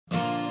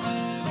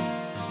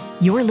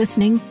You're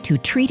listening to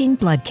Treating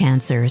Blood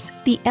Cancers,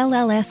 the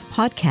LLS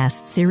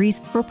podcast series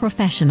for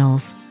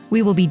professionals.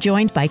 We will be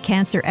joined by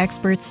cancer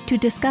experts to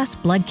discuss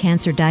blood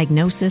cancer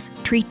diagnosis,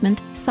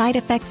 treatment, side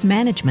effects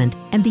management,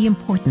 and the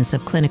importance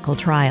of clinical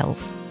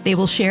trials. They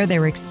will share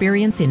their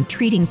experience in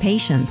treating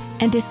patients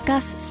and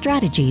discuss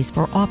strategies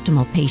for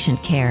optimal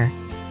patient care.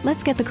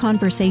 Let's get the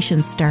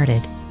conversation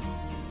started.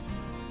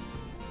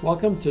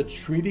 Welcome to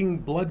Treating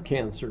Blood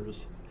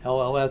Cancers,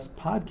 LLS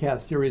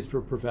podcast series for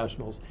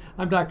professionals.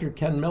 I'm Dr.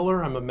 Ken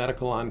Miller. I'm a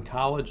medical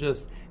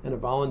oncologist and a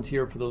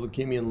volunteer for the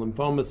Leukemia and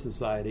Lymphoma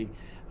Society.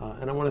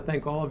 And I want to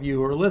thank all of you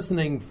who are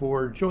listening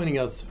for joining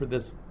us for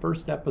this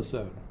first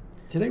episode.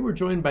 Today we're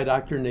joined by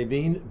Dr.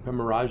 Naveen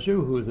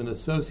Pemmaraju, who is an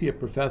associate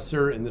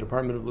professor in the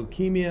Department of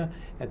Leukemia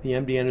at the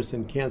MD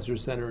Anderson Cancer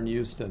Center in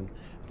Houston.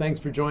 Thanks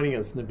for joining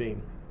us,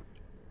 Naveen.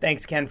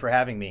 Thanks, Ken, for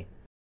having me.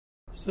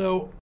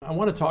 So I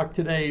want to talk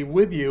today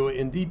with you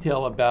in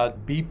detail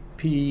about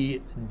BPDCN,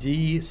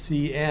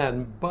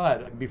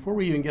 but before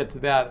we even get to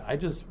that, I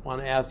just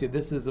want to ask you,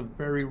 this is a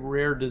very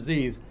rare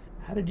disease.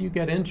 How did you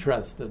get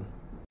interested?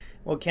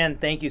 Well, Ken,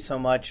 thank you so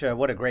much.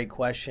 What a great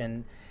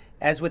question.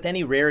 As with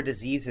any rare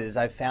diseases,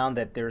 I've found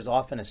that there's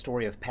often a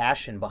story of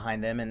passion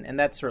behind them, and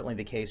that's certainly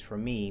the case for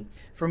me.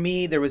 For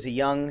me, there was a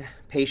young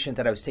patient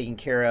that I was taking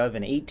care of,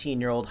 an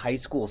 18-year-old high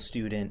school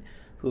student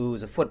who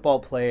was a football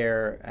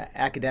player,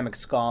 academic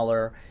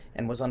scholar,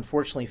 and was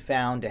unfortunately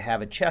found to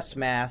have a chest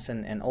mass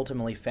and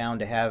ultimately found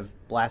to have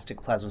blastic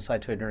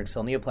plasmacytoid dendritic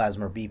cell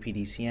neoplasm, or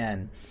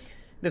BPDCN.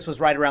 This was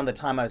right around the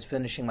time I was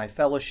finishing my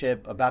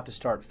fellowship, about to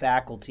start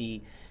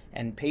faculty,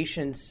 and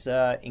patients,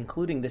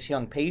 including this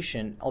young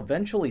patient,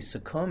 eventually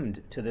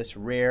succumbed to this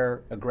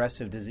rare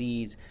aggressive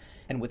disease.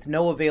 And with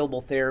no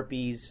available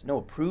therapies, no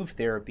approved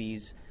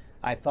therapies,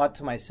 I thought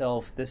to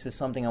myself, this is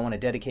something I want to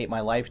dedicate my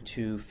life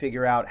to,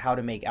 figure out how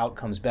to make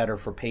outcomes better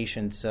for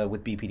patients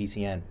with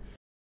BPDCN.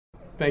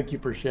 Thank you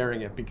for sharing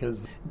it,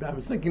 because I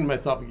was thinking to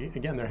myself,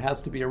 again, there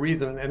has to be a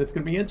reason, and it's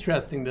going to be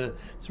interesting to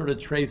sort of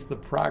trace the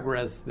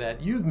progress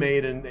that you've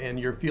made and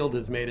your field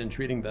has made in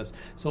treating this.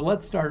 So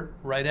let's start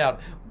right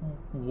out.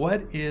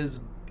 What is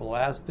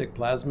blastic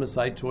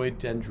plasmacytoid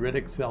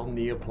dendritic cell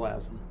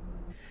neoplasm?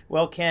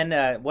 Well, Ken,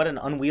 what an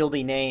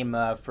unwieldy name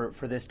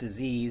for this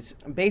disease.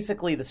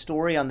 Basically, the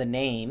story on the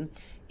name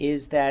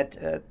is that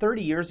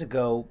 30 years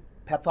ago,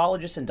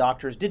 pathologists and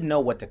doctors didn't know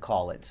what to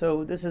call it.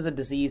 So this is a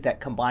disease that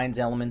combines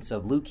elements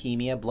of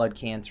leukemia, blood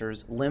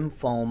cancers,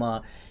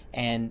 lymphoma,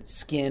 and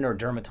skin or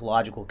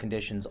dermatological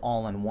conditions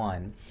all in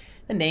one.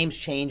 The name's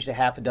changed a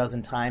half a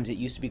dozen times. It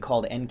used to be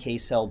called NK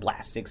cell,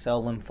 blastic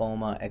cell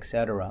lymphoma,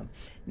 etc.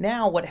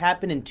 Now, what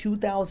happened in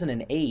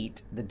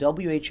 2008, the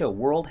WHO,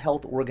 World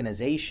Health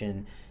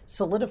Organization,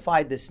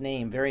 solidified this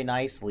name very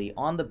nicely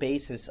on the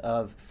basis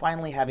of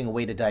finally having a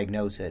way to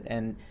diagnose it.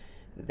 And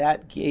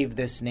that gave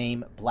this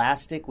name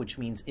blastic, which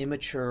means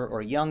immature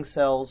or young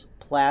cells,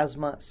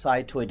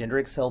 plasmacytoid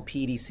dendritic cell,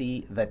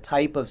 PDC, the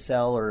type of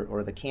cell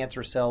or the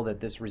cancer cell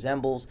that this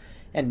resembles,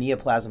 and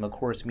neoplasm, of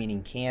course,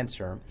 meaning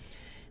cancer.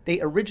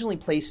 They originally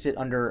placed it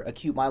under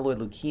acute myeloid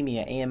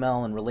leukemia,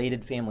 AML, and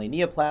related family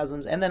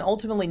neoplasms, and then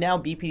ultimately now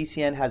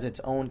BPDCN has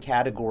its own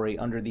category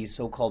under these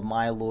so-called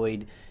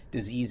myeloid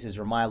diseases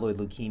or myeloid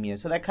leukemia.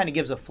 So that kind of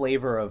gives a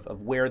flavor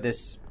of where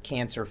this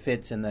cancer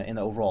fits in the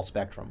overall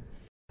spectrum.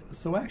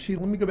 So actually,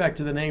 let me go back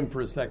to the name for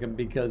a second,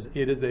 because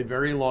it is a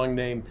very long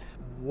name.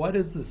 What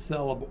is the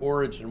cell of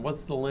origin?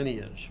 What's the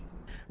lineage?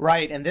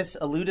 Right, and this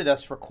eluded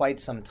us for quite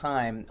some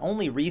time.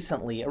 Only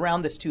recently,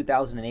 around this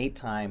 2008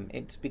 time,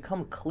 it's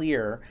become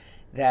clear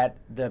that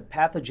the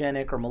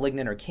pathogenic or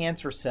malignant or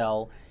cancer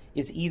cell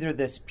is either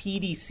this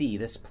PDC,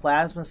 this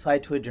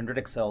plasmacytoid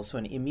dendritic cell, so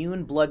an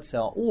immune blood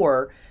cell,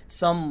 or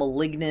some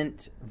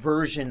malignant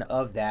version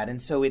of that.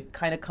 And so it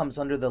kind of comes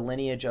under the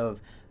lineage of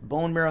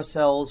bone marrow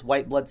cells,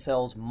 white blood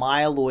cells,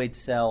 myeloid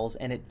cells,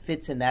 and it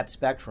fits in that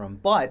spectrum.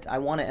 But I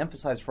want to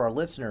emphasize for our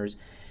listeners,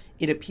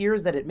 it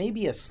appears that it may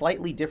be a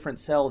slightly different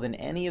cell than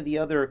any of the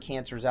other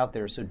cancers out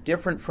there. So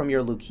different from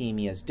your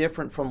leukemias,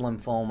 different from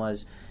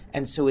lymphomas,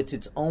 and so it's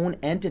its own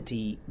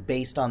entity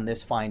based on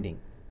this finding.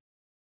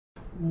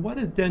 What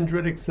do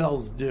dendritic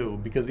cells do?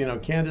 Because,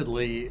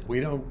 candidly,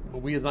 we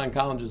as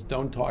oncologists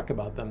don't talk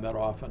about them that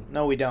often.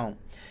 No, we don't.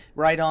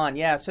 Right on.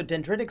 Yeah, so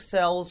dendritic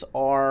cells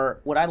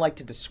are what I like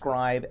to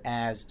describe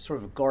as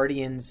sort of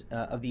guardians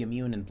of the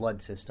immune and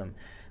blood system.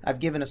 I've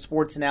given a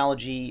sports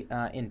analogy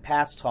in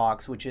past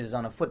talks, which is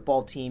on a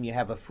football team, you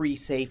have a free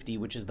safety,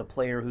 which is the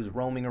player who's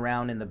roaming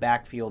around in the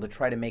backfield to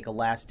try to make a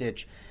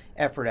last-ditch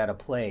effort at a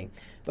play.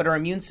 But our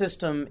immune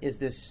system is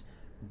this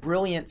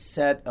brilliant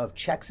set of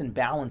checks and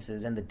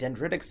balances, and the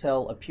dendritic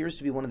cell appears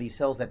to be one of these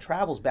cells that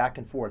travels back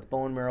and forth,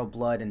 bone marrow,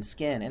 blood, and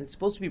skin, and it's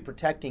supposed to be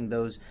protecting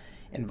those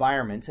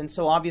environments. And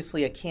so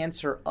obviously a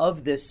cancer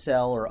of this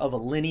cell, or of a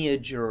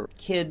lineage or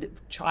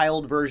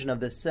child version of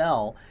this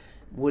cell,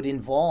 would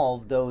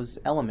involve those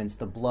elements,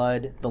 the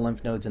blood, the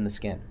lymph nodes, and the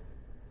skin.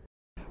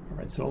 All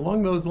right, so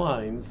along those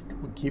lines,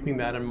 keeping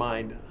that in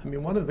mind,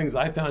 one of the things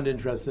I found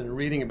interesting in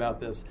reading about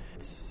this,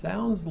 it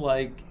sounds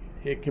like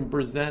it can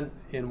present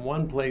in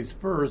one place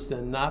first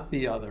and not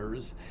the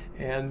others,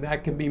 and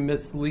that can be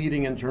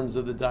misleading in terms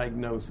of the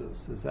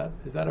diagnosis. Is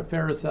that a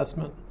fair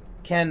assessment?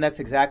 Ken, that's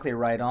exactly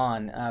right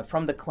on.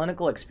 From the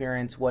clinical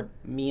experience, what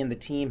me and the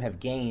team have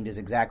gained is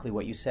exactly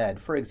what you said.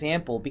 For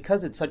example,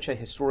 because it's such a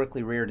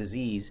historically rare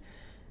disease,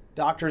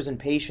 doctors and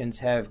patients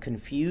have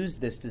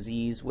confused this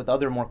disease with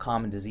other more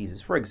common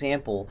diseases. For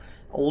example,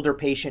 older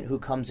patient who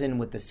comes in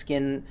with the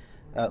skin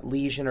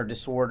lesion or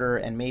disorder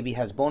and maybe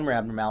has bone marrow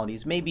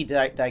abnormalities may be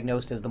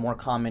diagnosed as the more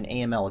common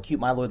AML, acute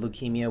myeloid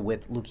leukemia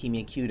with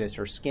leukemia cutis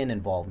or skin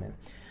involvement.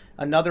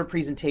 Another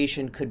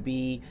presentation could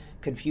be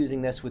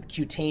confusing this with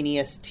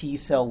cutaneous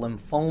T-cell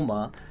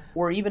lymphoma,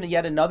 or even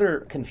yet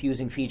another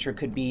confusing feature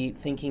could be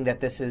thinking that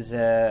this is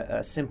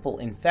a simple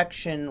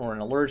infection or an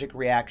allergic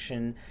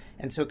reaction.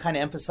 And so it kind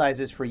of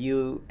emphasizes for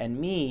you and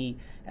me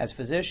as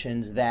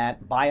physicians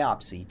that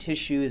biopsy,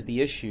 tissue is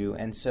the issue.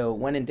 And so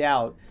when in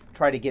doubt,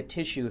 try to get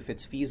tissue if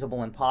it's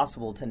feasible and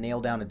possible to nail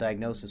down a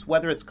diagnosis,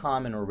 whether it's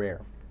common or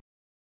rare.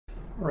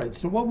 All right,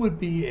 so what would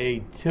be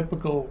a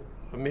typical,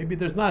 maybe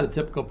there's not a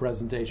typical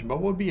presentation, but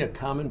what would be a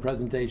common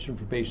presentation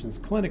for patients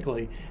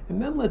clinically?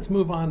 And then let's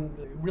move on,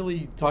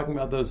 really talking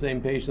about those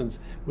same patients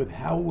with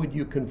how would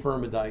you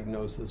confirm a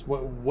diagnosis?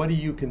 What do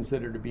you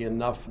consider to be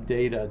enough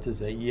data to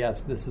say,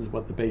 yes, this is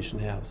what the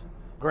patient has?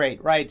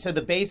 Great, right. So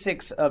the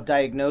basics of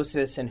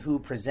diagnosis and who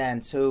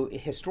presents. So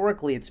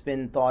historically, it's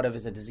been thought of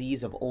as a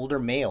disease of older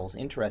males,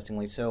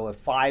 interestingly. So a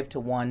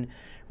 5-to-1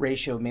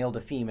 ratio male to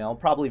female,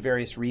 probably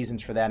various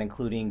reasons for that,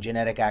 including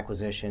genetic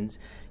acquisitions.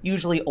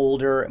 Usually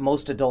older,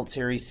 most adult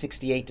series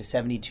 68 to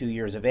 72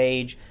 years of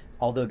age,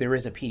 although there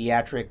is a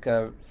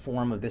pediatric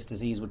form of this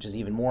disease, which is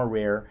even more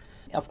rare.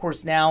 Of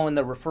course, now in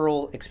the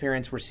referral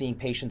experience, we're seeing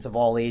patients of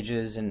all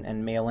ages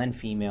and male and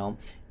female.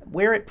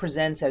 Where it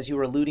presents, as you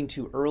were alluding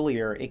to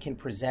earlier, it can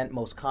present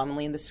most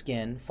commonly in the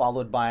skin,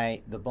 followed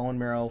by the bone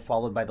marrow,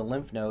 followed by the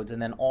lymph nodes,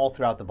 and then all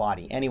throughout the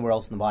body, anywhere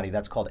else in the body.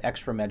 That's called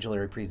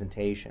extramedullary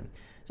presentation.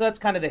 So that's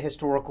kind of the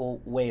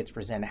historical way it's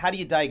presented. How do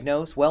you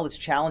diagnose? Well, it's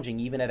challenging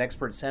even at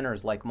expert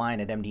centers like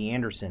mine at MD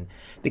Anderson.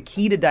 The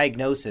key to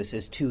diagnosis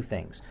is two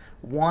things.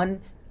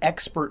 One,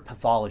 expert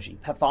pathology,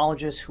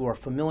 pathologists who are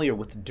familiar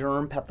with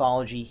derm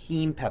pathology,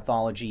 heme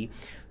pathology,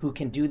 who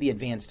can do the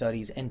advanced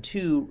studies. And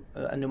two,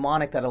 a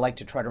mnemonic that I like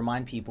to try to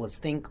remind people is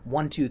think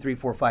 1, 2, 3,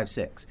 4, 5,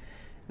 6.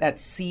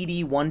 That's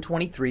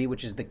CD123,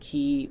 which is the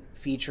key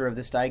feature of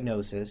this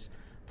diagnosis,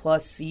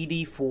 plus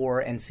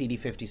CD4 and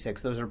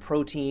CD56. Those are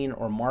protein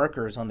or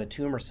markers on the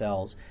tumor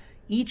cells.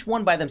 Each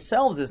one by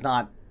themselves is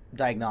not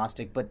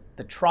diagnostic, but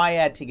the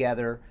triad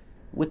together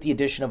with the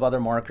addition of other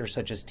markers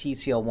such as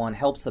TCL1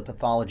 helps the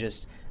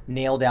pathologist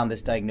nail down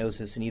this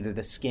diagnosis in either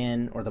the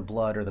skin or the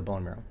blood or the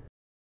bone marrow.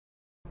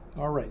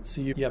 All right,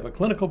 so you have a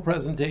clinical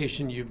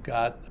presentation, you've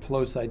got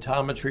flow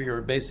cytometry,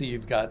 or basically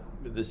you've got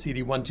the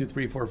CD1, 2,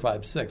 3, 4,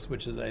 5, 6,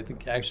 which is, I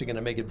think, actually going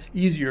to make it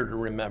easier to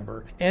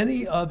remember.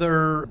 Any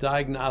other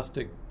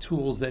diagnostic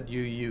tools that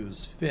you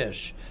use?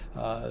 FISH,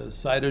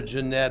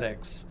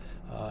 cytogenetics,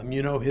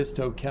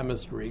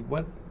 immunohistochemistry.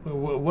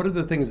 What are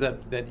the things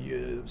that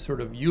you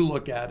sort of you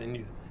look at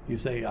and you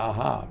say,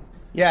 aha?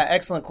 Yeah,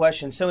 excellent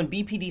question. So in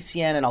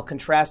BPDCN, and I'll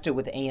contrast it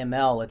with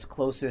AML, its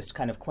closest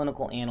kind of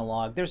clinical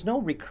analog, there's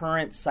no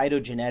recurrent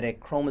cytogenetic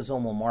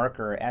chromosomal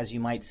marker as you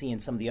might see in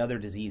some of the other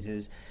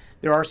diseases.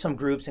 There are some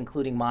groups,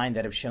 including mine,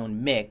 that have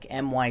shown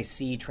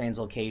MYC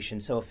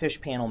translocation, so a FISH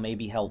panel may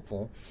be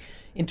helpful.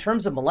 In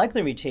terms of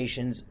molecular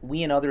mutations,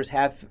 we and others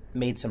have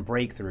made some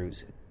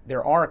breakthroughs.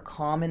 There are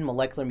common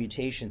molecular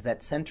mutations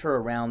that center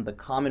around the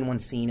common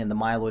ones seen in the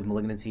myeloid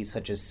malignancies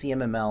such as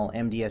CMML,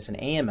 MDS, and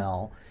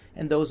AML,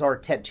 and those are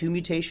TET2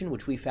 mutation,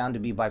 which we found to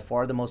be by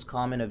far the most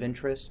common of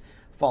interest,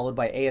 followed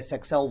by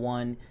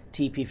ASXL1,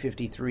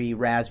 TP53,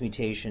 RAS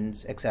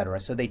mutations, etc.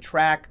 So they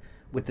track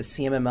with the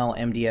CMML,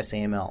 MDS,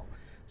 AML.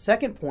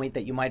 Second point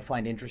that you might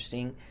find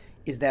interesting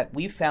is that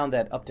we've found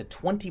that up to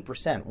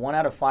 20%, 1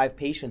 out of 5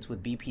 patients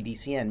with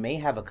BPDCN may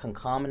have a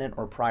concomitant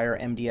or prior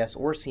MDS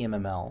or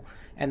CMML,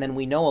 and then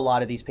we know a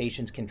lot of these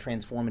patients can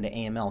transform into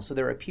AML. So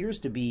there appears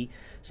to be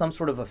some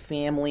sort of a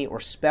family or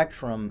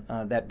spectrum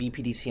that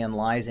BPDCN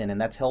lies in,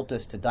 and that's helped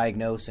us to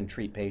diagnose and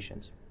treat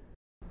patients.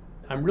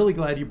 I'm really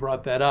glad you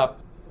brought that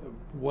up.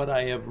 What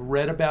I have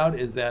read about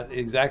is that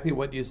exactly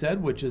what you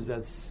said, which is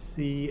that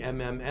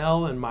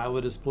CMML and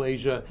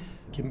myelodysplasia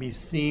can be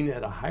seen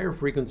at a higher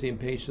frequency in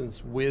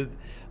patients with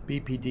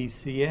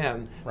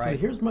BPDCN. Right.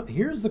 So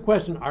here's the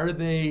question: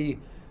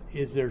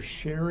 is there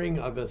sharing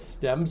of a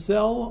stem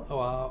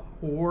cell,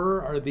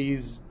 or are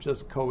these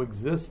just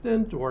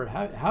coexistent, or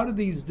how do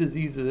these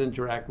diseases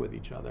interact with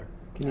each other?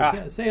 Can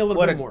you say a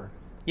little bit more?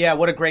 Yeah,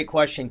 what a great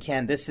question,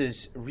 Ken. This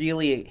is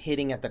really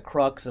hitting at the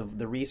crux of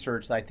the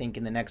research, I think,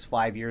 in the next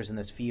 5 years in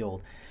this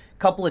field. A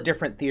couple of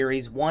different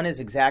theories. One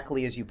is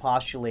exactly as you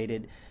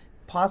postulated.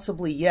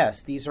 Possibly,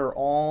 yes,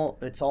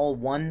 it's all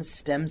one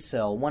stem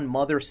cell, one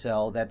mother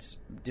cell that's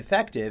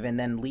defective and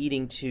then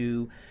leading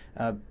to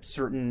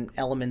certain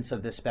elements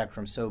of the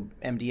spectrum. So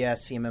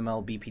MDS,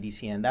 CMML,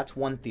 BPDCN, that's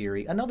one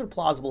theory. Another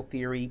plausible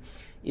theory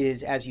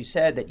is, as you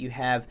said, that you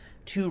have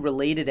two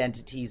related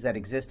entities that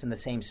exist in the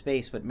same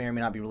space but may or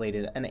may not be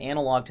related. An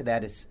analog to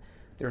that is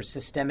there's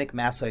systemic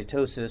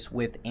mastocytosis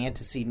with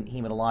antecedent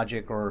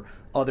hematologic or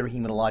other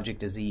hematologic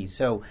disease.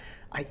 So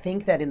I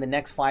think that in the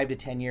next 5 to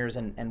 10 years,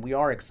 and we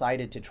are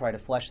excited to try to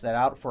flesh that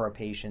out for our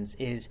patients,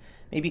 is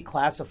maybe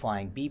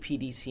classifying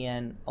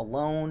BPDCN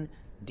alone,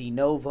 de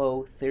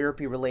novo,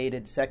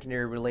 therapy-related,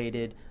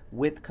 secondary-related,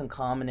 with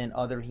concomitant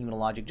other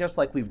hematologic, just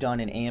like we've done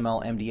in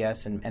AML,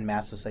 MDS, and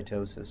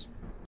mastocytosis.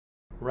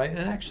 Right,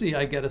 and actually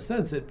I get a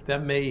sense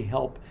that may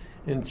help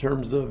in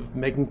terms of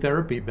making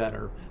therapy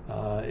better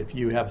if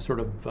you have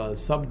sort of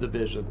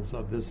subdivisions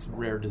of this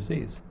rare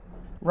disease.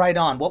 Right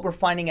on. What we're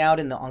finding out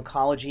in the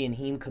oncology and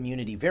heme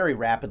community very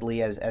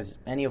rapidly, as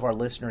any of our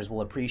listeners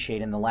will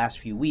appreciate in the last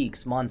few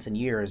weeks, months, and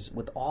years,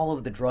 with all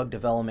of the drug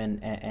development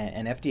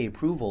and FDA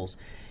approvals,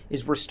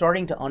 is we're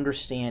starting to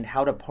understand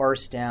how to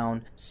parse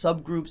down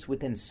subgroups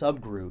within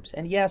subgroups.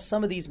 And yes,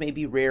 some of these may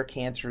be rare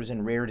cancers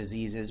and rare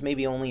diseases,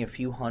 maybe only a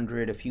few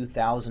hundred, a few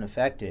thousand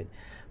affected.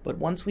 But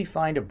once we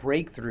find a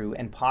breakthrough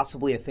and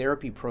possibly a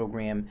therapy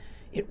program,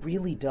 it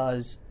really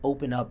does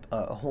open up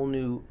a whole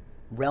new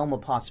realm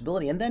of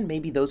possibility. And then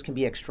maybe those can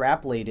be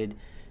extrapolated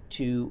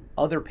to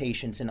other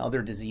patients and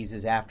other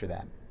diseases after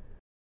that.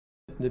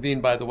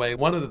 Naveen, by the way,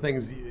 one of the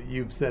things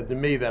you've said to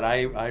me that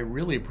I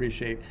really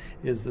appreciate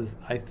is this,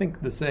 I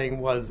think the saying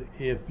was,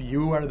 if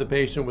you are the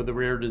patient with a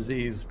rare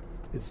disease,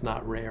 it's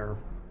not rare.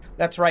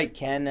 That's right,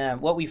 Ken.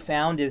 What we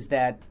found is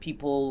that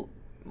people,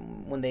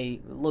 when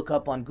they look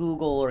up on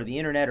Google or the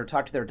internet or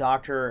talk to their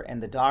doctor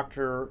and the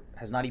doctor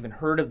has not even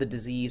heard of the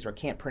disease or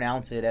can't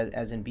pronounce it,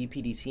 as in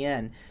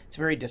BPDCN, it's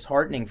very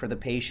disheartening for the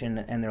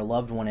patient and their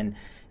loved one. And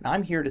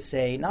I'm here to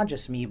say, not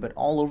just me, but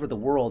all over the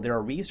world, there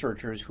are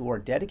researchers who are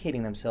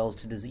dedicating themselves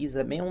to diseases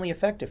that may only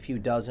affect a few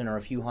dozen or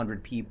a few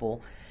hundred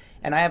people.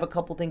 And I have a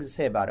couple things to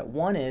say about it.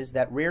 One is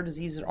that rare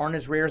diseases aren't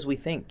as rare as we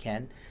think,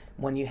 Ken.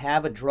 When you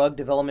have a drug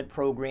development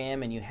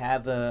program and you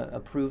have a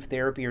approved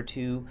therapy or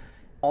two,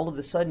 all of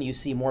a sudden you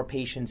see more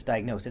patients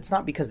diagnosed. It's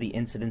not because the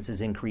incidence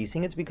is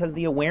increasing, it's because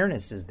the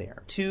awareness is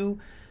there. Two,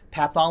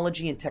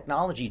 pathology and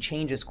technology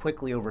changes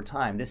quickly over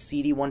time. This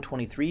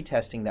CD123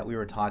 testing that we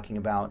were talking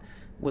about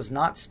was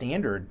not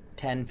standard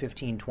 10,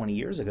 15, 20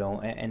 years ago,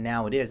 and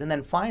now it is. And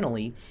then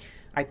finally,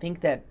 I think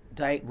that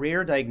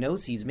rare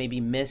diagnoses may be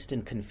missed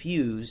and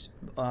confused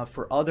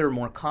for other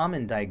more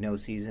common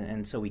diagnoses,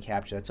 and so we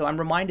capture that. So I'm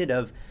reminded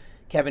of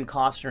Kevin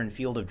Costner in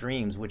Field of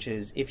Dreams, which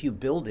is, if you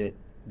build it,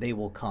 they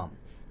will come.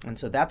 And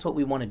so that's what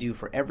we want to do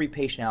for every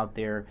patient out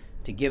there,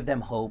 to give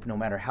them hope no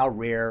matter how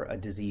rare a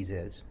disease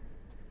is.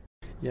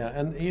 Yeah,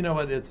 and you know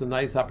what, it's a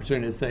nice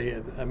opportunity to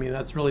say, I mean,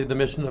 that's really the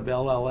mission of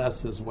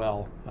LLS as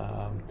well.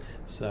 I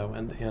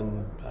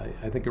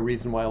think a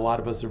reason why a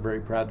lot of us are very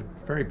proud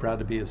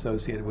to be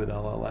associated with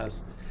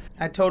LLS.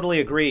 I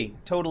totally agree.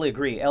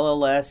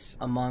 LLS,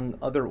 among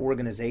other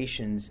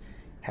organizations,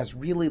 has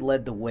really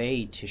led the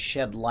way to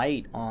shed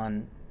light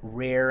on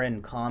rare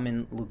and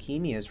common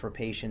leukemias for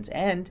patients,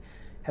 and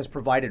has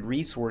provided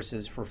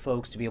resources for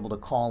folks to be able to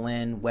call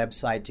in,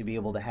 website to be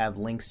able to have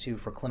links to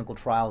for clinical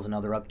trials and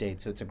other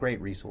updates. So it's a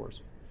great resource.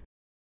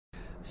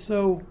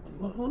 So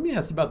let me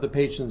ask about the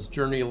patient's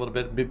journey a little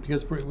bit,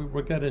 because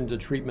we'll get into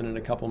treatment in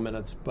a couple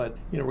minutes, but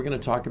we're going to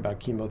talk about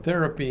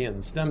chemotherapy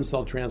and stem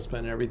cell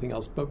transplant and everything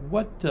else. But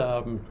what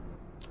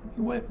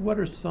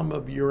are some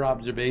of your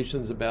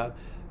observations about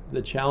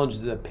the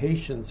challenges that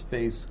patients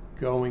face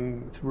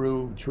going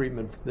through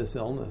treatment for this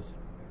illness?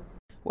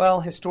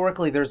 Well,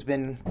 historically, there's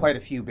been quite a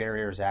few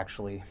barriers,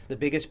 actually. The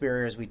biggest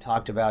barriers we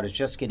talked about is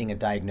just getting a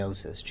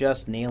diagnosis,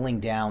 just nailing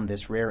down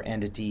this rare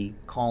entity,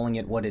 calling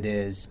it what it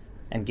is,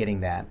 and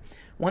getting that.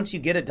 Once you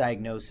get a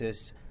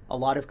diagnosis, a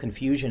lot of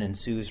confusion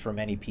ensues for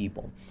many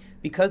people.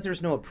 Because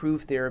there's no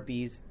approved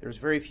therapies, there's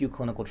very few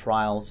clinical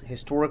trials.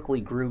 Historically,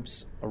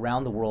 groups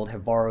around the world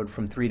have borrowed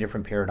from 3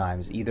 different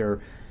paradigms,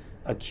 either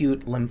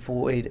acute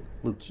lymphoid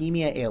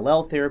leukemia,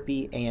 ALL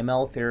therapy,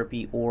 AML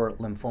therapy, or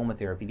lymphoma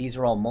therapy. These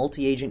are all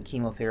multi-agent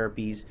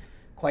chemotherapies,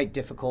 quite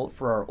difficult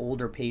for our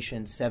older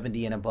patients,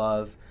 70 and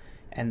above.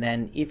 And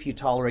then if you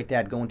tolerate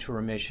that, go into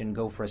remission,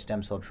 go for a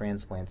stem cell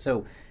transplant.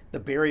 So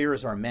the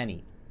barriers are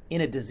many.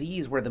 In a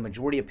disease where the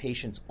majority of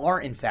patients are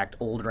in fact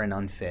older and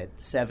unfit,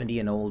 70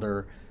 and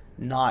older,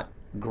 not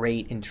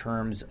great in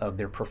terms of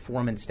their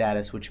performance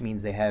status, which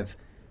means they have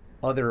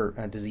other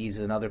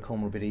diseases and other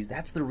comorbidities,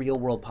 that's the real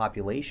world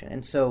population.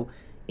 And so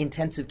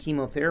intensive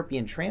chemotherapy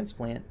and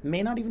transplant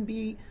may not even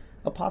be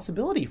a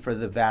possibility for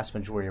the vast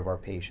majority of our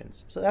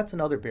patients. So that's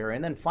another barrier.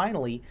 And then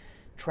finally,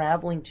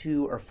 traveling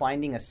to or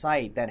finding a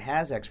site that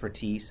has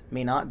expertise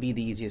may not be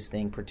the easiest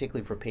thing,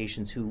 particularly for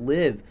patients who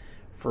live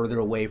further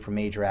away from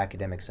major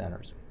academic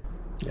centers.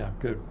 Yeah,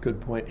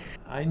 good point.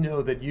 I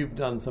know that you've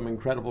done some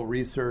incredible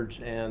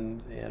research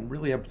and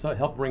really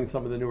helped bring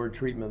some of the newer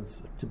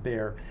treatments to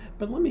bear.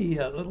 But let me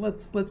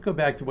let's go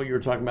back to what you were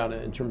talking about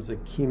in terms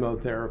of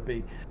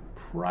chemotherapy.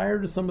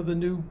 Prior to some of the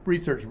new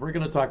research we're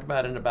going to talk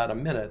about in about a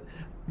minute,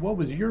 what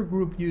was your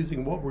group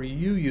using? What were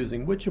you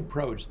using? Which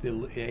approach? The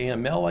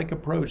AML-like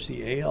approach,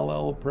 the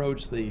ALL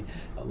approach, the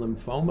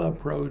lymphoma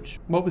approach?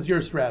 What was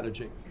your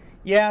strategy?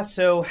 Yeah,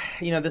 so,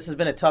 this has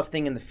been a tough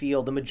thing in the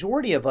field. The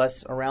majority of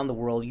us around the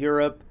world,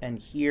 Europe and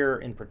here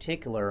in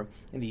particular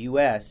in the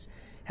U.S.,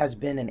 has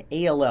been an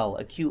ALL,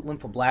 acute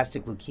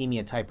lymphoblastic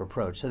leukemia type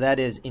approach. So that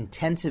is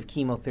intensive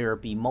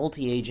chemotherapy,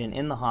 multi-agent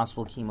in the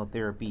hospital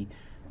chemotherapy,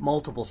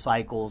 multiple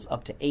cycles,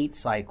 up to 8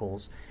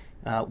 cycles,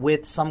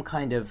 with some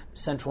kind of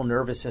central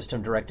nervous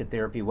system directed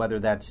therapy, whether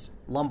that's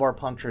lumbar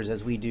punctures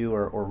as we do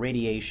or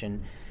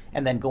radiation,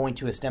 and then going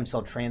to a stem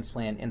cell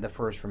transplant in the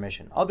first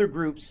remission. Other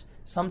groups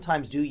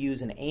sometimes do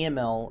use an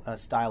AML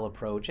style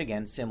approach,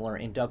 again, similar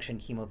induction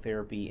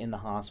chemotherapy in the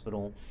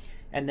hospital.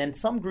 And then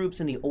some groups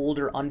in the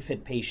older,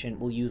 unfit patient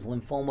will use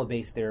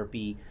lymphoma-based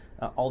therapy,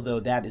 although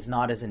that is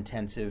not as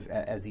intensive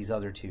as these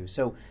other two.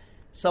 So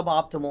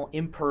suboptimal,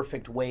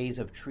 imperfect ways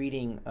of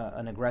treating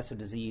an aggressive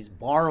disease,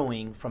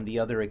 borrowing from the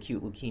other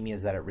acute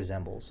leukemias that it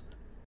resembles.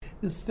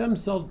 Is stem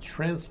cell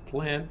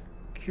transplant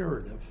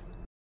curative?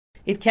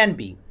 It can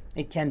be.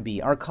 It can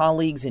be. Our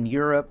colleagues in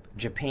Europe,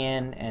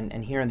 Japan,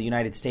 and here in the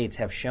United States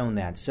have shown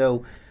that.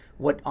 So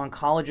what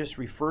oncologists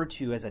refer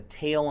to as a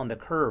tail on the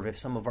curve, if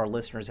some of our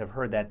listeners have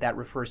heard that, that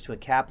refers to a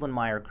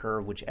Kaplan-Meier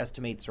curve, which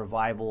estimates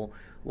survival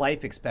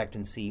life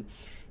expectancy.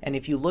 And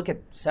if you look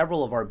at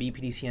several of our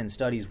BPDCN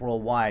studies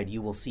worldwide,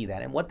 you will see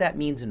that. And what that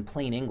means in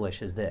plain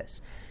English is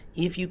this.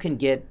 If you can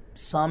get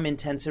some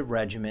intensive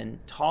regimen,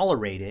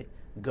 tolerate it,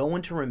 go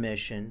into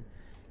remission,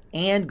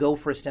 and go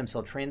for a stem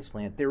cell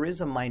transplant, there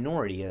is a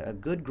minority, a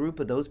good group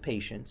of those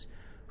patients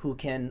who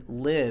can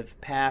live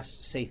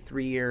past, say,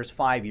 3 years,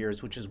 5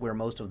 years, which is where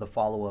most of the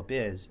follow-up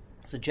is,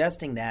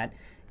 suggesting that,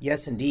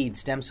 yes, indeed,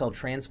 stem cell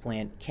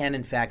transplant can,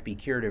 in fact, be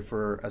curative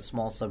for a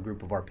small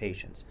subgroup of our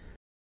patients.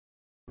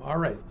 All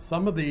right.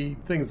 Some of the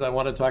things I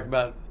want to talk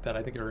about that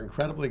I think are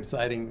incredibly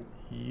exciting,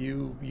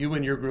 you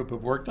and your group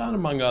have worked on,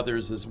 among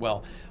others as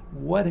well.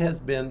 What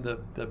has been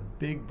the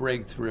big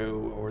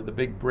breakthrough or the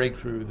big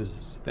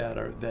breakthroughs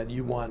that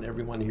you want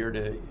everyone here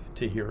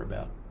to hear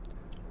about?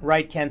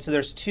 Right, Ken. So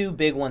there's two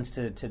big ones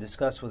to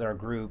discuss with our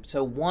group.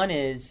 So one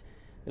is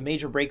the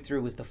major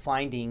breakthrough was the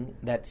finding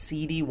that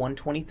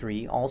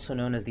CD123, also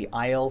known as the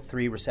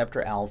IL-3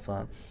 receptor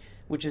alpha,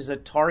 which is a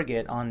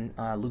target on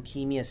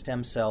leukemia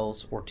stem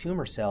cells or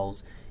tumor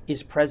cells,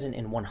 is present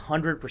in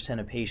 100%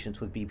 of patients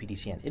with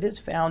BPDCN. It is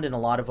found in a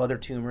lot of other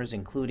tumors,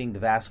 including the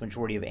vast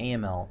majority of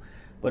AML,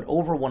 but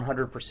over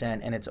 100%,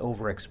 and it's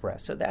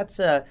overexpressed. So that's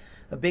a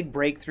big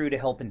breakthrough to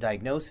help in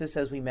diagnosis,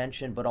 as we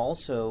mentioned, but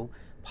also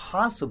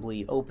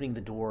possibly opening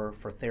the door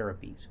for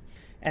therapies.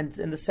 And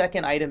the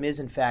second item is,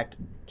 in fact,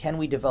 can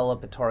we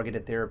develop a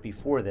targeted therapy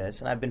for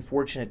this? And I've been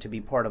fortunate to be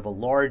part of a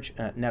large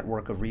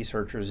network of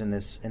researchers in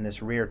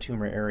this rare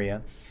tumor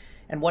area.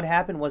 And what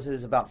happened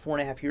was about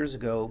 4.5 years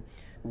ago,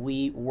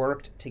 we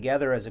worked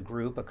together as a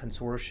group, a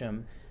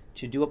consortium,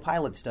 to do a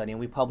pilot study,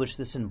 and we published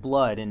this in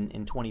Blood in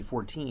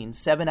 2014.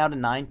 7 out of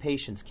 9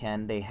 patients,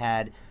 Ken, they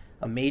had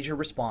a major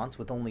response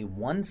with only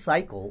one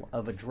cycle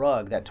of a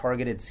drug that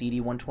targeted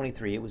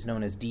CD123. It was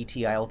known as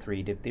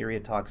DT-IL3, diphtheria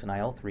toxin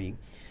IL-3,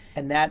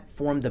 and that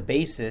formed the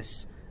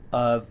basis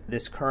of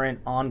this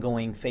current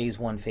ongoing phase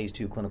 1, phase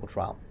 2 clinical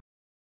trial.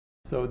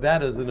 So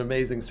that is an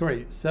amazing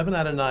story. 7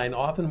 out of 9,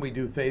 often we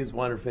do phase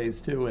 1 or phase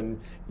 2, and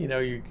you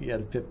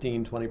get a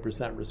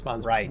 15-20%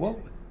 response. Right.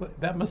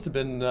 That must have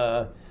been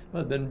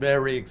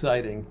very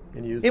exciting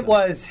in Houston. It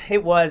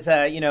was,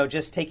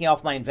 just taking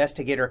off my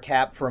investigator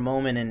cap for a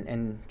moment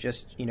and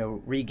just,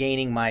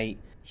 regaining my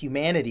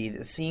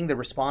humanity. Seeing the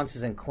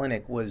responses in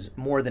clinic was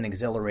more than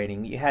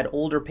exhilarating. You had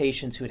older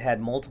patients who had had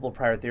multiple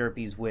prior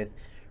therapies with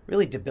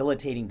really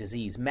debilitating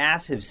disease,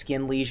 massive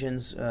skin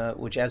lesions,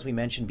 which, as we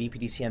mentioned,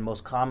 BPDCN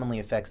most commonly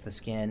affects the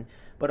skin.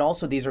 But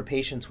also these are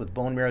patients with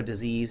bone marrow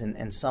disease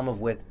and some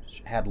of which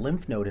had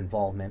lymph node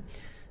involvement.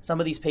 Some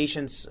of these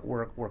patients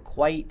were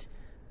quite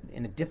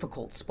in a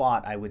difficult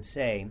spot, I would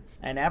say.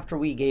 And after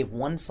we gave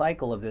one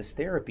cycle of this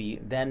therapy,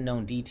 then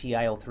known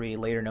DT-IL3,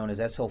 later known as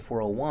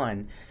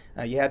SL401,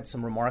 you had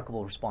some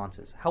remarkable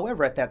responses.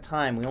 However, at that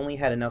time, we only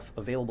had enough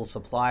available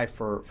supply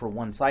for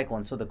one cycle.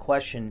 And so the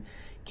question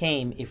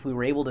came, if we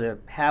were able to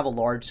have a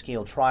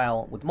large-scale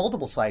trial with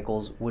multiple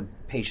cycles, would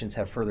patients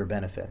have further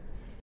benefit?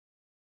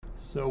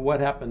 So what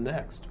happened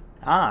next?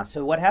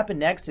 So what happened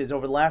next is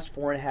over the last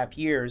 4.5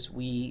 years,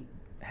 we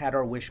had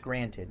our wish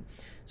granted.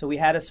 So we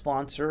had a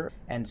sponsor,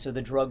 and so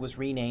the drug was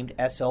renamed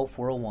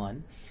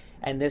SL401.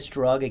 And this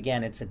drug,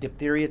 again, it's a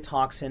diphtheria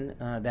toxin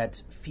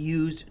that's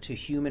fused to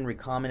human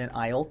recombinant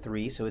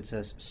IL-3. So it's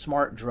a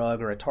smart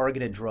drug or a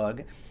targeted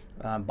drug,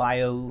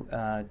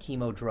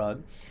 chemo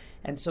drug.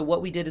 And so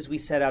what we did is we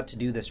set out to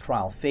do this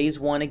trial. Phase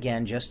 1,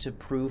 again, just to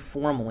prove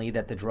formally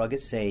that the drug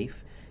is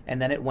safe.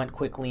 And then it went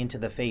quickly into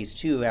the phase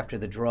 2 after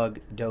the drug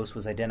dose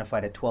was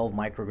identified at 12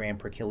 microgram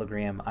per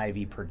kilogram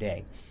IV per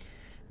day.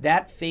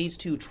 That phase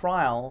 2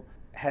 trial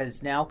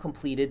has now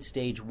completed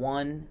stage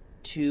 1,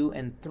 2,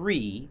 and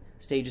 3,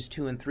 stages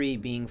 2 and 3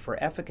 being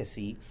for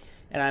efficacy.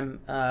 And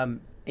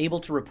I'm able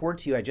to report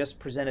to you, I just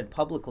presented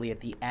publicly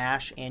at the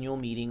ASH annual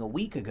meeting a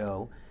week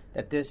ago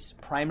that this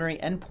primary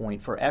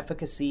endpoint for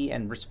efficacy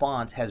and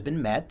response has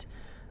been met,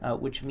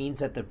 which means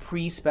that the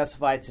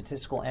pre-specified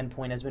statistical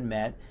endpoint has been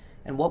met.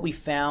 And what we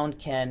found,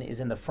 Ken, is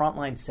in the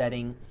frontline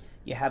setting,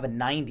 you have a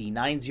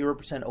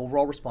 90%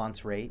 overall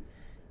response rate.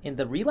 In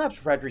the relapse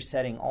refractory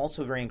setting,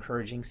 also very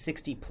encouraging,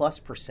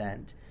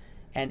 60+%.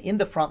 And in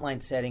the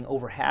frontline setting,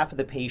 over half of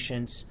the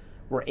patients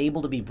were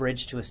able to be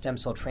bridged to a stem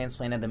cell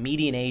transplant, and the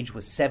median age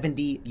was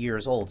 70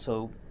 years old,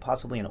 so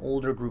possibly an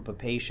older group of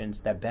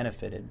patients that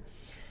benefited.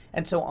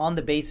 And so on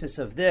the basis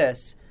of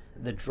this,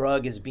 the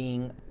drug is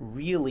being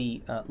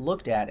really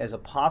looked at as a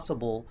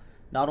possible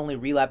not only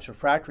relapse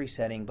refractory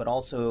setting, but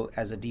also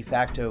as a de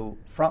facto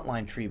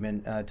frontline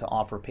treatment to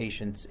offer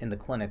patients in the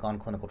clinic on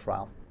clinical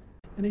trial.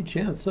 Any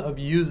chance of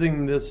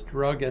using this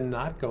drug and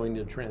not going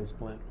to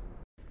transplant?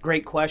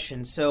 Great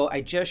question. So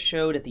I just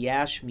showed at the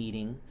ASH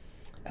meeting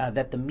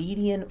that the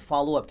median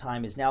follow-up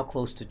time is now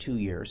close to 2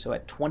 years, so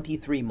at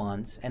 23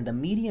 months, and the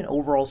median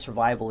overall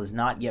survival is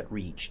not yet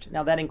reached.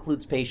 Now that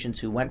includes patients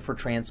who went for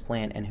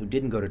transplant and who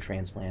didn't go to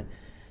transplant.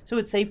 So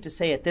it's safe to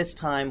say at this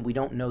time we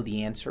don't know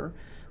the answer.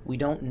 We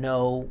don't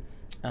know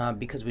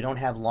because we don't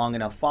have long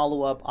enough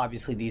follow-up.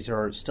 Obviously these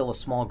are still a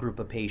small group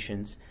of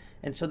patients.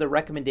 And so the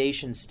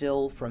recommendation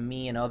still from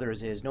me and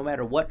others is no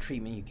matter what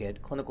treatment you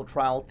get, clinical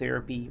trial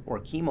therapy or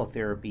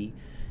chemotherapy,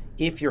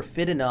 if you're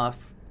fit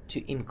enough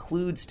to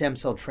include stem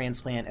cell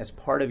transplant as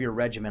part of your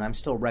regimen, I'm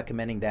still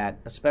recommending that,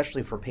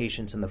 especially for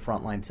patients in the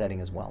frontline setting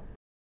as well.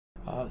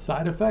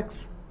 Side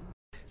effects?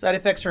 Side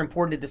effects are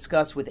important to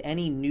discuss with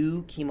any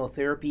new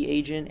chemotherapy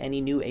agent,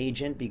 any new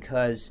agent,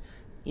 because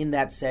in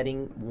that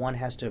setting, one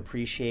has to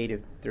appreciate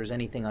if there's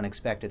anything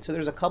unexpected. So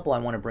there's a couple I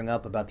want to bring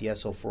up about the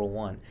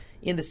SO401.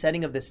 In the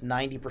setting of this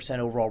 90%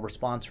 overall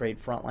response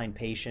rate frontline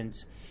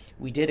patients,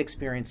 we did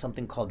experience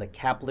something called the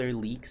capillary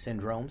leak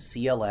syndrome,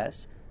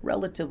 CLS,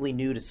 relatively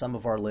new to some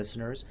of our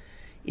listeners.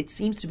 It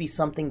seems to be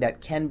something that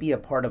can be a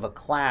part of a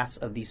class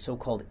of these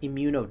so-called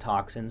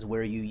immunotoxins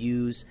where you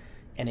use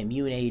an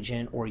immune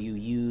agent or you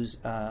use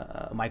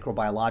a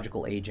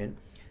microbiological agent.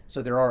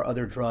 So there are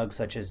other drugs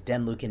such as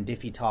Denlucan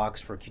Difitox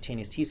for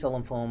cutaneous T-cell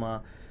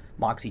lymphoma,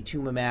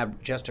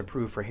 moxetumomab just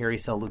approved for hairy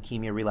cell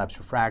leukemia relapse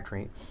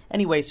refractory.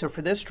 Anyway, so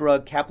for this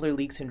drug, capillary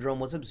leak syndrome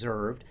was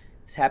observed.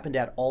 This happened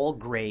at all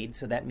grades,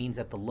 so that means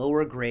at the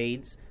lower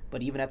grades,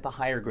 but even at the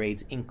higher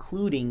grades,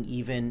 including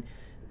even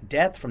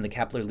death from the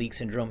capillary leak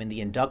syndrome in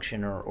the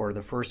induction or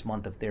the first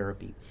month of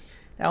therapy.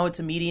 Now, it's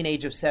a median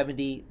age of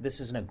 70. This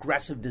is an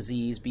aggressive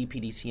disease,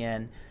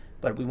 BPDCN,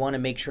 but we want to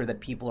make sure that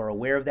people are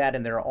aware of that,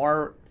 and there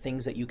are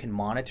things that you can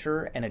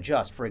monitor and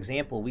adjust. For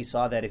example, we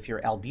saw that if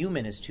your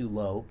albumin is too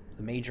low,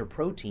 the major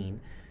protein,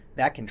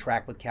 that can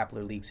track with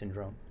capillary leak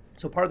syndrome.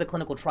 So part of the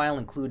clinical trial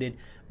included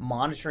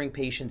monitoring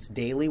patients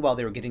daily while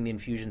they were getting the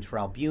infusions for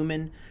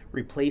albumin,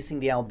 replacing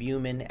the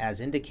albumin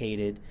as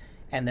indicated,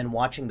 and then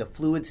watching the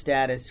fluid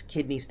status,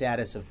 kidney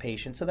status of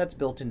patients. So that's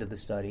built into the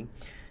study.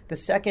 The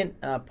second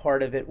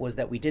part of it was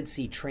that we did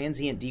see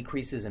transient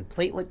decreases in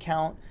platelet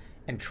count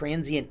and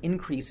transient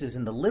increases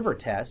in the liver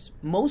tests,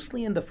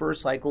 mostly in the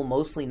first cycle,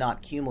 mostly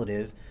not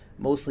cumulative,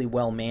 mostly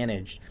well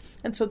managed.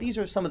 And so these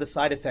are some of the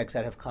side effects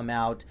that have come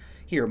out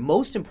here.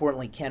 Most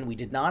importantly, Ken, we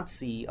did not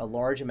see a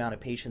large amount of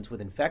patients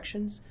with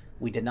infections.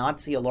 We did not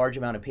see a large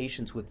amount of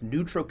patients with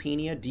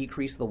neutropenia,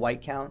 decrease the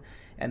white count,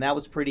 and that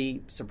was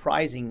pretty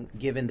surprising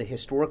given the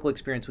historical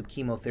experience with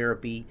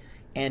chemotherapy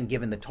and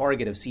given the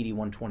target of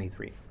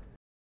CD123.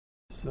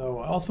 So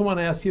I also want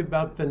to ask you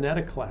about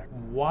venetoclax.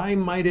 Why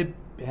might it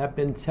have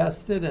been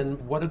tested, and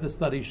what are the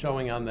studies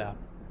showing on that?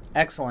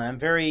 Excellent. I'm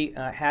very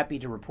happy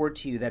to report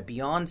to you that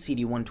beyond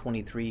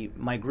CD123,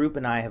 my group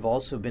and I have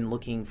also been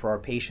looking for our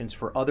patients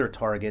for other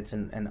targets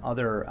and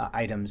other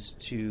items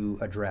to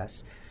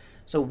address.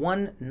 So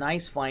one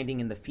nice finding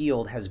in the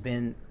field has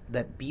been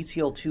that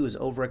BCL2 is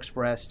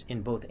overexpressed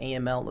in both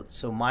AML,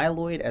 so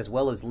myeloid as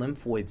well as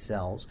lymphoid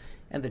cells,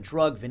 and the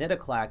drug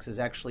venetoclax is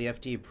actually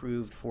FDA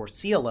approved for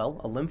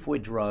CLL, a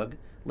lymphoid drug,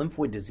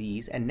 lymphoid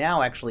disease, and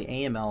now actually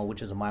AML,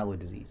 which is a myeloid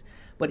disease.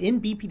 But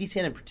in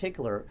BPDCN in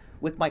particular,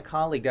 with my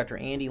colleague, Dr.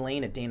 Andy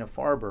Lane at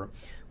Dana-Farber,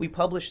 we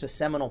published a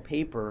seminal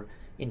paper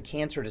in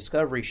Cancer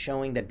Discovery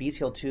showing that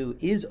BCL2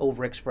 is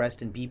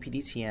overexpressed in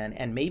BPDCN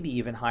and maybe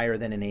even higher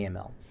than in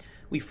AML.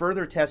 We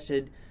further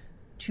tested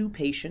 2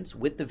 patients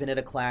with the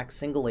venetoclax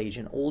single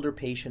agent, older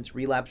patients,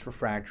 relapse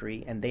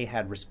refractory, and they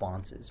had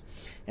responses.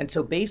 And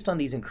so based on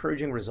these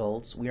encouraging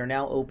results, we are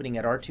now opening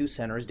at our 2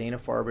 centers,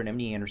 Dana-Farber and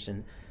MD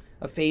Anderson,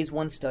 a phase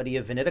 1 study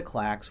of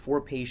venetoclax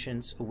for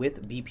patients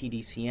with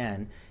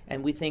BPDCN,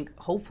 and we think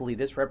hopefully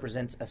this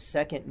represents a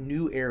second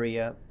new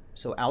area,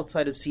 so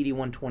outside of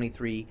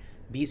CD123,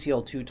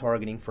 BCL2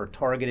 targeting for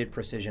targeted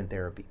precision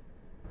therapy.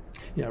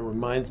 Yeah, it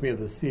reminds me of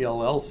the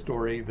CLL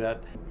story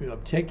that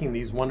taking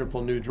these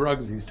wonderful new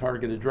drugs, these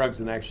targeted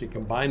drugs, and actually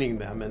combining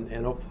them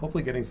and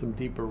hopefully getting some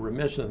deeper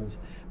remissions.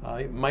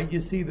 Might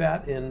you see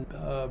that in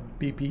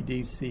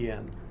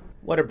BPDCN?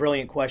 What a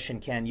brilliant question,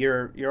 Ken.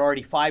 You're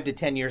already 5 to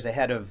 10 years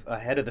ahead of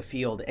the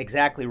field.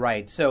 Exactly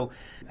right. So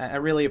I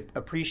really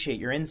appreciate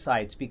your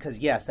insights because,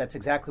 yes, that's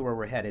exactly where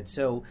we're headed.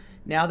 So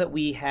now that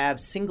we have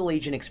single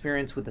agent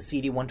experience with the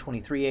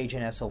CD123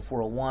 agent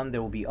SL401,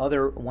 there will be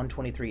other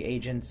 123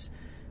 agents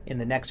in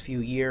the next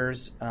few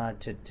years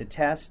to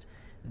test.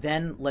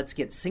 Then let's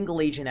get single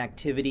agent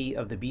activity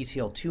of the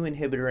BCL2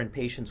 inhibitor in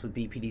patients with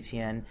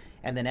BPDCN.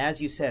 And then,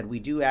 as you said, we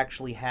do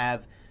actually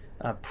have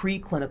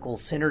preclinical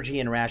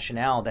synergy and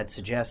rationale that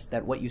suggests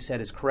that what you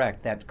said is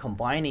correct, that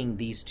combining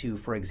these two,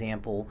 for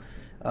example,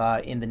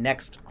 in the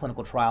next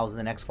clinical trials in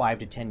the next 5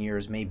 to 10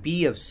 years may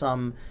be of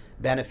some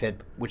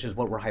benefit, which is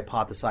what we're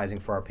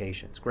hypothesizing for our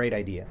patients. Great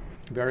idea.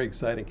 Very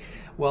exciting.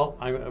 Well,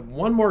 I have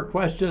one more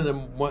question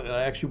and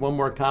one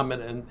more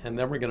comment, and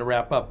then we're going to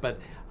wrap up. But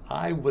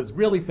I was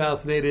really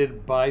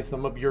fascinated by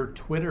some of your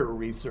Twitter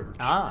research.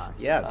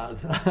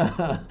 Yes.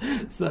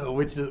 So,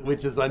 which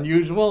is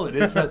unusual and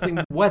interesting.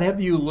 What have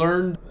you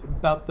learned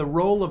about the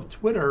role of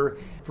Twitter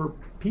for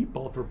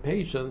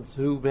patients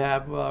who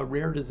have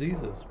rare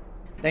diseases?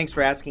 Thanks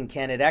for asking,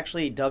 Ken. It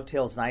actually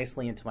dovetails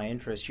nicely into my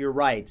interest. You're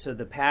right. So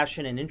the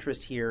passion and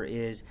interest here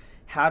is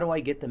how do I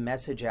get the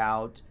message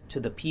out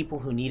to the people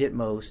who need it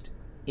most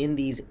in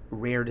these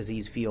rare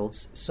disease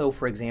fields? So,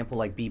 for example,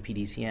 like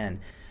BPDCN.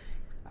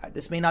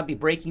 This may not be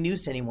breaking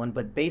news to anyone,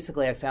 but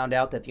basically I found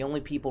out that the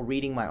only people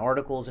reading my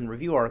articles and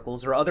review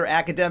articles are other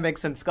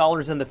academics and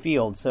scholars in the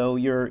field. So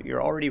you're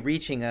already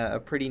reaching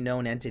a pretty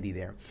known entity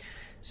there.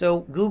 So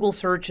Google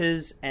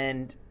searches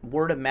and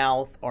word of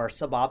mouth are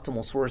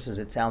suboptimal sources,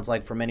 it sounds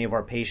like, for many of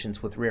our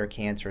patients with rare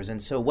cancers.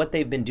 And so what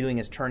they've been doing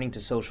is turning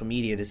to social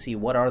media to see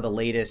what are the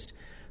latest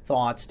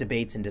thoughts,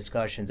 debates, and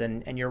discussions.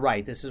 And you're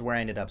right, this is where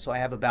I ended up. So I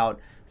have about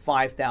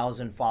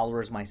 5,000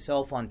 followers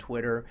myself on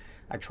Twitter.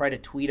 I try to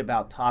tweet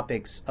about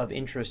topics of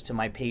interest to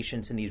my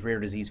patients in these rare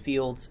disease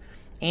fields.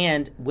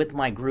 And with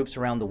my groups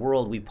around the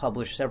world, we've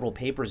published several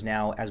papers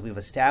now as we've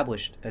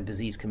established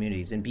disease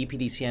communities. In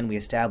BPDCN, we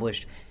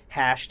established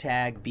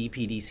hashtag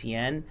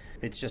BPDCN.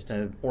 It's just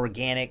an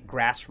organic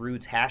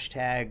grassroots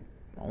hashtag.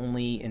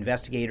 Only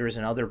investigators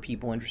and other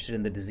people interested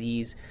in the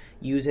disease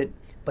use it.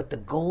 But the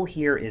goal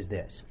here is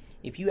this.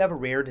 If you have a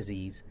rare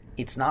disease,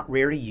 it's not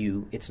rare to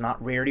you, it's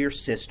not rare to your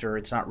sister,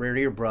 it's not rare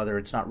to your brother,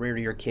 it's not rare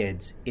to your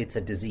kids. It's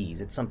a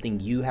disease. It's something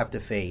you have to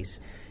face.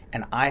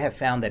 And I have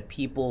found that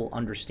people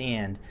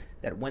understand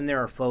that when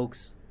there are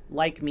folks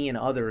like me and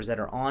others that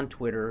are on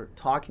Twitter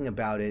talking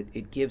about it,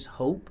 it gives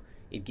hope,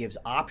 it gives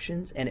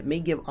options, and it may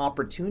give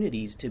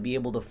opportunities to be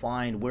able to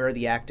find where are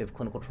the active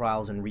clinical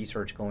trials and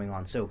research going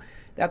on. So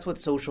that's what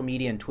social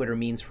media and Twitter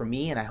means for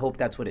me, and I hope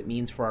that's what it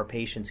means for our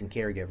patients and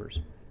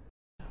caregivers.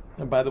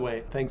 And by the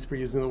way, thanks for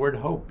using the word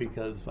hope,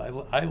 because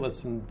I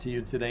listened to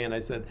you today and I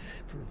said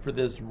for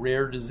this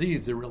rare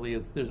disease,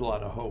 there's a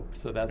lot of hope.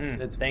 So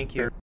that's thank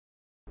you.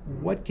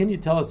 What can you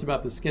tell us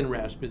about the skin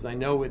rash? Because I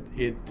know it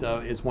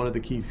is one of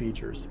the key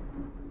features.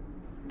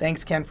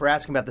 Thanks, Ken, for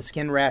asking about the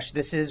skin rash.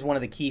 This is one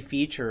of the key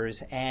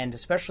features, and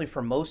especially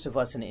for most of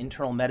us in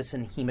internal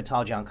medicine,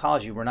 hematology,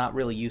 oncology, we're not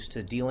really used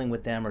to dealing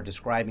with them or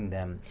describing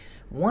them.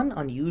 One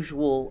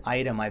unusual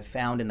item I've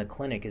found in the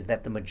clinic is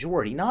that the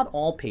majority, not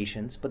all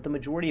patients, but the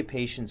majority of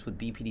patients with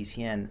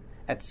BPDCN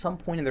at some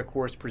point in their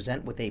course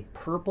present with a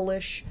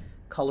purplish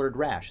colored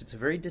rash. It's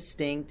very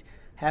distinct.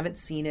 Haven't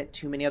seen it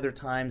too many other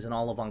times in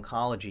all of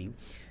oncology.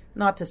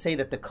 Not to say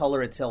that the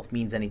color itself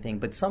means anything,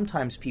 but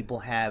sometimes people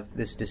have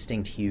this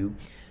distinct hue.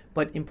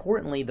 But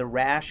importantly, the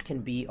rash can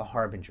be a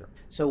harbinger.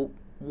 So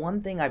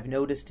one thing I've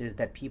noticed is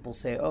that people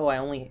say,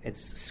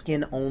 it's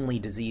skin-only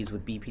disease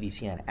with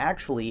BPDCN.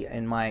 Actually,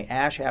 in my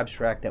ASH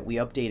abstract that we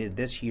updated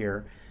this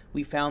year,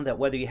 we found that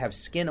whether you have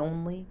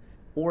skin-only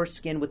or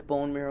skin with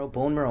bone marrow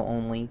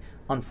only,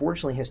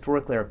 unfortunately,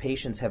 historically, our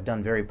patients have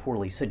done very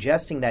poorly,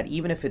 suggesting that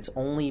even if it's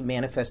only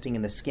manifesting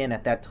in the skin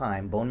at that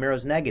time, bone marrow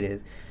is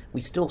negative,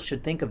 we still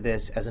should think of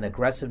this as an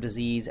aggressive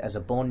disease, as a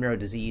bone marrow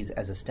disease,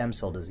 as a stem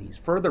cell disease.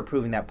 Further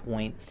proving that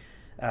point,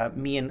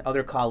 me and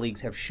other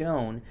colleagues have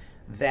shown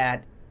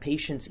that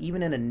patients,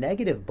 even in a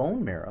negative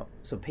bone marrow,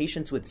 so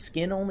patients with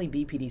skin-only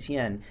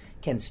BPDCN,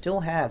 can still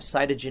have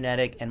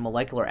cytogenetic and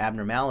molecular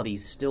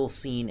abnormalities still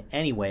seen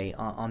anyway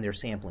on their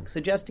sampling,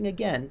 suggesting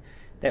again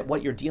that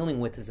what you're dealing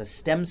with is a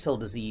stem cell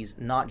disease,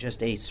 not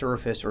just a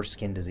surface or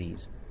skin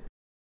disease.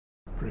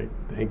 Great,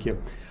 thank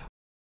you.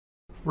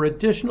 For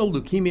additional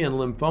Leukemia and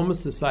Lymphoma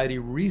Society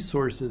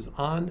resources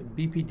on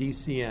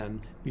BPDCN,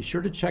 be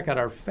sure to check out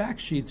our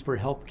fact sheets for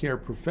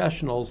healthcare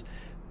professionals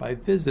by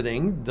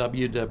visiting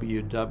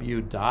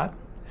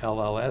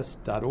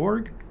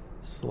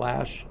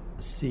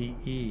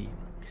www.lls.org/CE.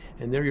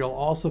 And there you'll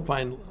also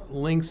find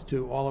links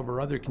to all of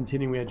our other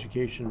continuing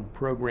education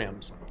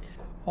programs.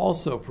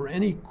 Also, for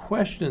any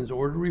questions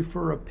or to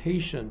refer a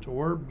patient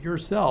or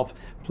yourself,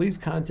 please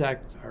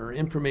contact our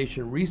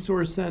Information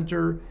Resource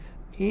Center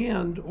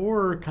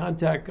or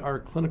contact our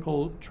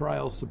Clinical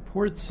Trial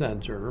Support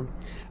Center.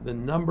 The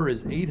number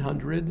is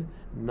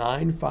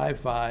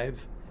 800-955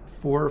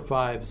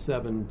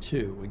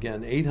 800-955-4572.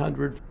 Again,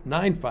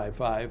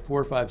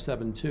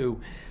 800-955-4572.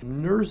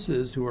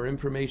 Nurses who are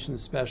information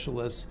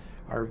specialists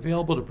are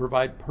available to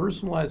provide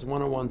personalized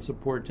one-on-one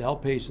support to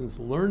help patients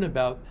learn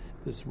about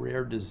this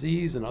rare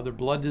disease and other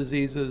blood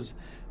diseases,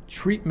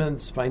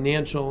 treatments,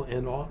 financial,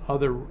 and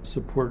other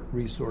support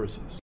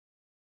resources.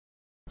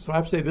 So I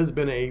have to say this has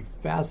been a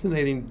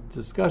fascinating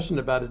discussion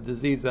about a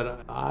disease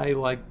that I,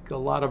 like a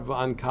lot of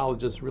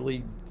oncologists,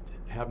 really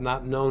have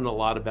not known a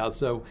lot about.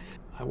 So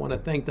I want to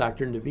thank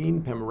Dr.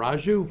 Naveen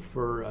Pemmaraju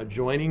for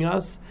joining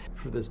us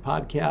for this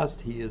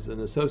podcast. He is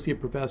an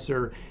associate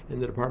professor in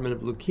the Department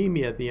of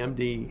Leukemia at the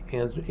MD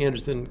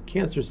Anderson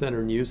Cancer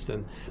Center in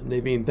Houston.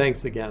 Naveen,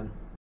 thanks again.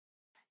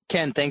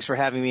 Ken, thanks for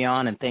having me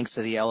on, and thanks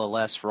to the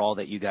LLS for all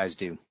that you guys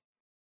do.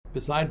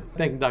 Besides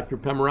thanking Dr.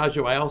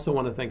 Pemmaraju, I also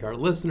want to thank our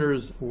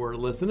listeners for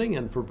listening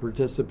and for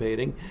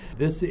participating.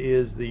 This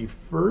is the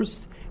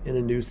first in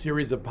a new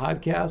series of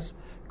podcasts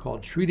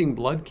called Treating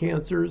Blood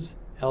Cancers,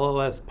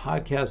 LLS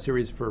podcast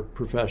series for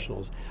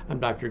professionals. I'm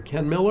Dr.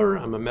 Ken Miller.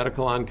 I'm a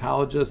medical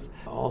oncologist,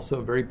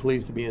 also very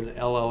pleased to be an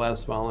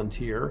LLS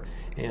volunteer.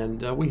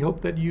 And we hope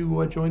that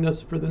you join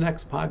us for the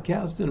next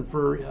podcast and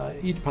for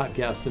each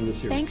podcast in the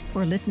series. Thanks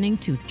for listening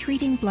to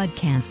Treating Blood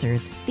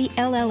Cancers, the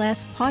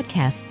LLS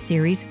podcast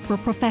series for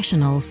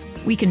professionals.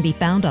 We can be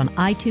found on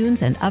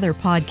iTunes and other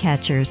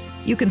podcatchers.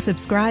 You can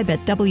subscribe at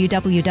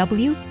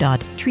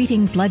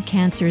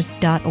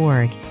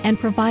www.treatingbloodcancers.org and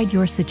provide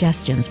your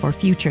suggestions for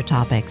future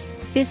topics.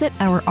 Visit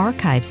our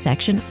archives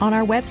section on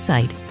our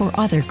website for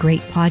other great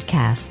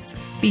podcasts.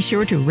 Be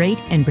sure to rate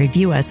and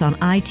review us on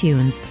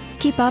iTunes.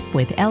 Keep up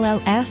with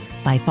LLS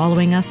by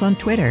following us on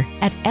Twitter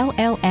at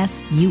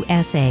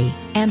LLSUSA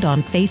and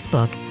on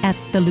Facebook at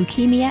the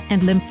Leukemia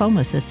and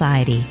Lymphoma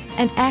Society.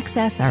 And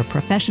access our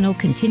professional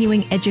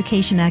continuing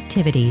education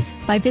activities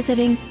by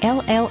visiting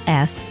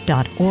lls.org/CE.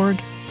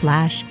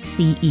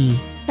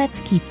 Let's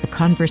keep the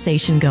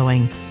conversation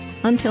going.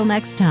 Until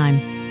next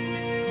time.